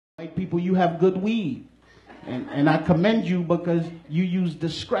White people, you have good weed. And I commend you because you use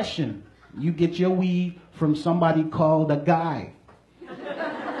discretion. You get your weed from somebody called a guy.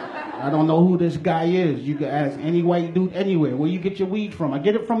 I don't know who this guy is. You can ask any white dude anywhere. Where you get your weed from? I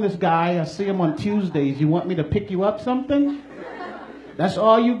get it from this guy. I see him on Tuesdays. You want me to pick you up something? That's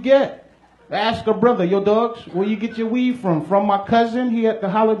all you get. Ask a brother, yo dogs, where you get your weed from? From my cousin. He at the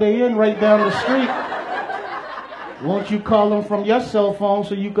Holiday Inn right down the street. Won't you call him from your cell phone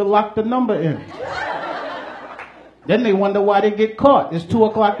so you could lock the number in? Then they wonder why they get caught. It's 2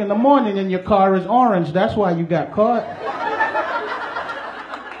 o'clock in the morning and your car is orange. That's why you got caught.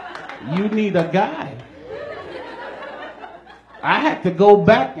 You need a guy. I had to go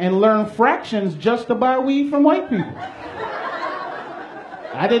back and learn fractions just to buy weed from white people.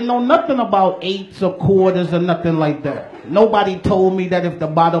 I didn't know nothing about eighths or quarters or nothing like that. Nobody told me that if the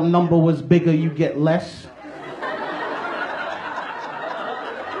bottom number was bigger, you get less.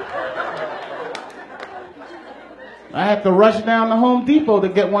 I had to rush down to Home Depot to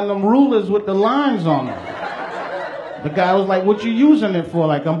get one of them rulers with the lines on them. The guy was like, what you using it for?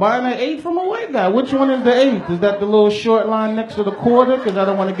 Like, I'm buying an eighth from a white guy. Which one is the eighth? Is that the little short line next to the quarter? Because I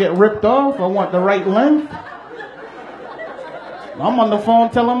don't want to get ripped off. I want the right length. I'm on the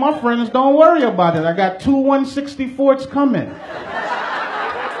phone telling my friends, don't worry about it. I got 2 1/64ths coming.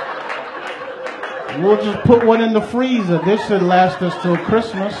 We'll just put one in the freezer. This should last us till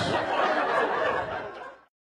Christmas.